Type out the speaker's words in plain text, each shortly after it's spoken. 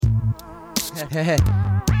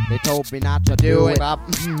They told me not to do it.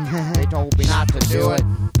 They told me not to do it.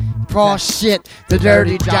 Oh shit, the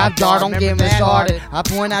dirty job jar, don't get me started. I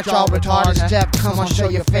point out y'all retarded step, come on show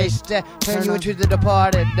your face step. Turn you into the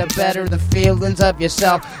departed, the better the feelings of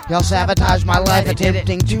yourself. Y'all sabotage my life,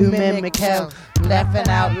 attempting to mimic hell. Laughing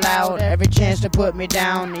out loud, every chance to put me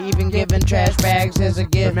down. Even giving trash bags as a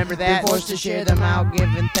gift. Remember that? Been forced to share them out,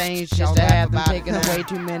 giving things just to have them taken away.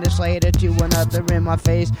 2 minutes later, to another in my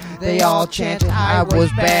face. They all chanted I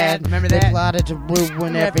was bad. Remember that? They plotted to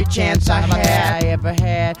ruin every chance I ever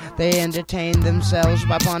had. They entertained themselves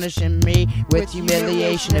by punishing me with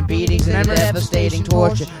humiliation and beatings and devastating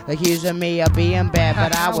torture, accusing me of being bad,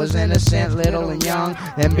 but I was innocent, little and young,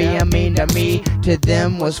 and being mean to me, to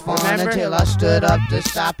them was fun. Until I stood up to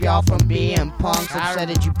stop y'all from being punks. Upset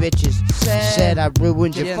at you bitches, said I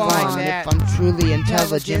ruined your fun. If I'm truly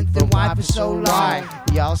intelligent, then why for so long?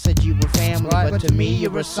 Y'all said you were family, but to me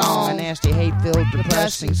you're a song. A nasty, hate-filled,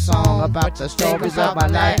 depressing song about the stories of my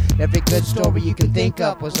life. Every good story you can think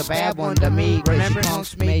of was a bad one to me. Crazy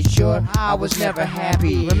punks made sure I was never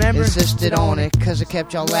happy. Insisted on it, cause it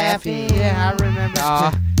kept y'all laughing. Yeah, I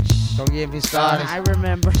remember. Don't get me started. I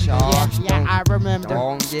remember. I remember.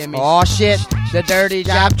 Don't get me. Oh shit, the dirty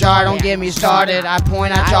job jar. Don't get me started. I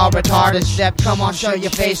point out y'all retarded step. Come on, show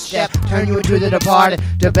your face step. Turn you into the departed.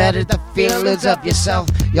 To better the feelings of yourself.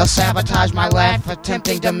 Y'all sabotage my life,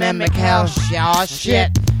 attempting to mimic hell. Oh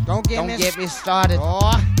shit, don't get me started.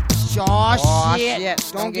 Oh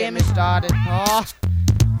shit, don't get me started.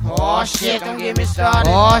 Oh shit, don't get me started.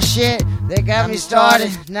 Oh shit, they got me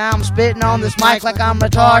started. Now I'm spitting on this mic like I'm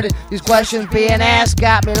retarded. These questions being asked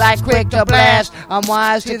got me like quick to blast. I'm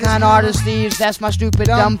wise to kind artist thieves, that's my stupid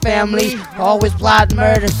dumb family. Always plot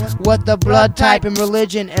murder, what the blood type and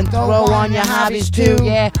religion, and throw on your hobbies too.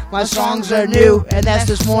 Yeah, my songs are new, and that's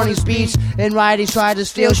this morning's beats. And righties try to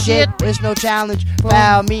steal shit, it's no challenge.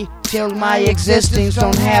 Foul me till my existence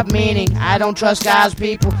don't have meaning. I don't trust God's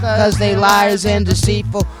people, cause they liars and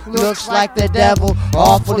deceitful. Looks like the devil,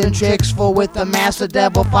 awful and tricksful, with the master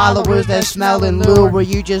devil followers that smell and lure.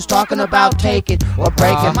 You just talking about taking or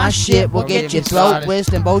breaking my shit will get your throat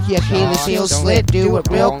whisked and both your Achilles heels slit. Do it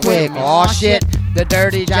real quick. Oh shit, the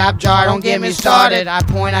dirty job jar, don't get me started. I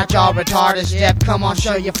point out y'all retarded step. Come on,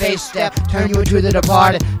 show your face step. Turn you into the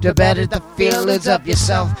departed. To better the feelings of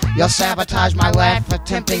yourself. Y'all sabotage my life,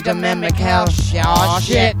 attempting to mimic hell. Oh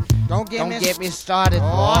shit, don't get me started.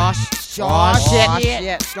 Oh shit,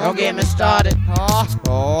 don't get me started.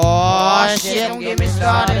 Oh shit, don't get me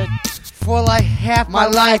started. For like half my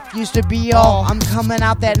life used to be all. I'm coming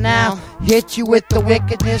out that now. Hit you with the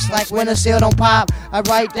wickedness like when a seal don't pop. I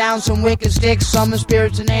write down some wicked sticks, summon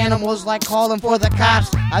spirits and animals like calling for the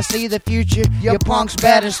cops. I see the future, your punks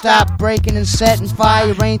better stop breaking and setting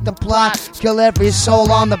fire. Ain't the plot, kill every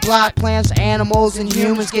soul on the block. Plants, animals, and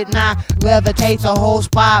humans get knocked. Levitate the whole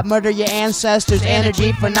spot, murder your ancestors'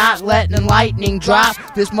 energy for not letting lightning drop.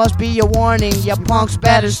 This must be a warning, your punks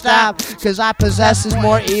better stop, cause I possesses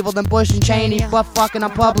more evil than Bush and Cheney, but fucking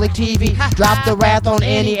on public TV. Drop the wrath on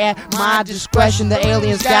any at my discretion. The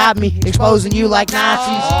aliens got me, exposing you like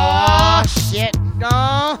Nazis. Oh shit,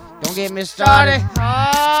 no, don't get me started.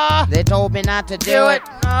 They told me not to do it.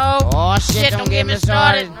 No. Oh shit, don't get me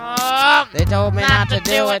started. They told me not to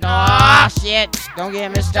do it. Oh shit, don't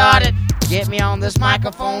get me started. Get me on this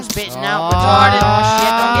microphone spitting out retarded. Oh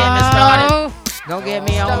shit, don't get me started. Don't get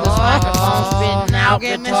me on this microphone spitting out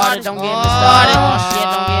retarded. Don't get me started. Oh shit,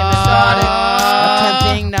 don't get me started.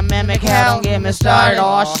 Attempting to mimic hell. Don't get me started.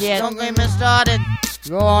 Oh shit, don't get me started.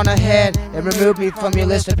 Go on ahead and remove me from your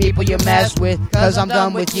list of people you mess with, cause I'm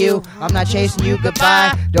done with you. I'm not chasing you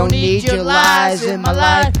goodbye. Don't need your lies in my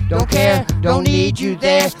life. Don't care, don't need you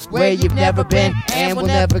there where you've never been and will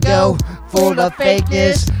never go. Full of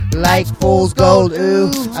fakeness like fool's gold.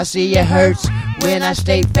 Ooh, I see it hurts when I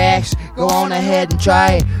state facts. Go on ahead and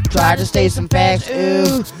try it. Try to state some facts.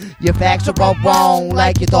 Ooh, your facts are all wrong,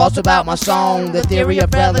 like your thoughts about my song. The theory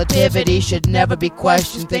of relativity should never be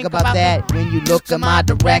questioned. Think about that when you look in my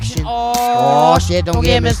direction. Oh shit, don't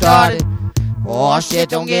get me started. Oh shit,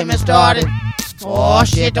 don't get me started. Oh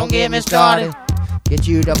shit, don't get me started. Get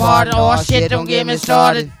you departed. Oh shit, don't get me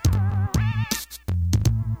started.